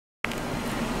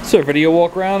So a video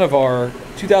walk around of our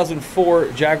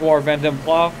 2004 Jaguar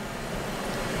XJ.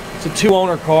 It's a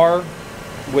two-owner car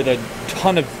with a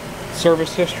ton of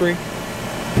service history.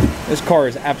 This car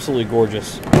is absolutely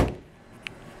gorgeous.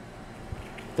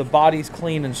 The body's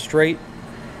clean and straight.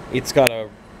 It's got a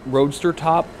roadster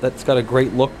top that's got a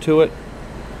great look to it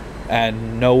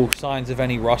and no signs of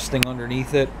any rusting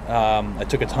underneath it. I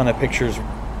took a ton of pictures,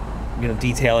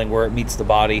 detailing where it meets the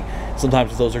body.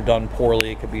 Sometimes if those are done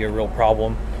poorly, it could be a real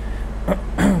problem.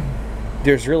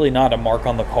 There's really not a mark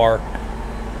on the car.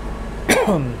 If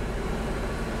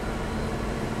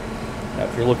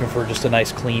you're looking for just a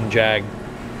nice clean Jag.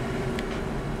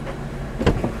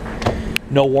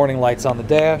 No warning lights on the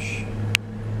dash.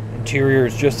 Interior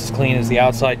is just as clean as the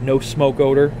outside. No smoke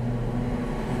odor.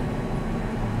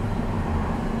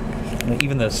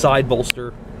 Even the side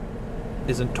bolster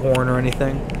isn't torn or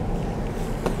anything.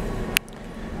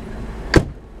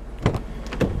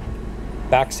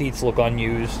 Back seats look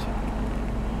unused.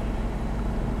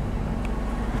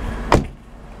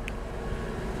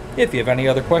 If you have any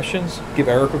other questions, give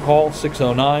Eric a call,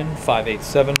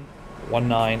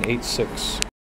 609-587-1986.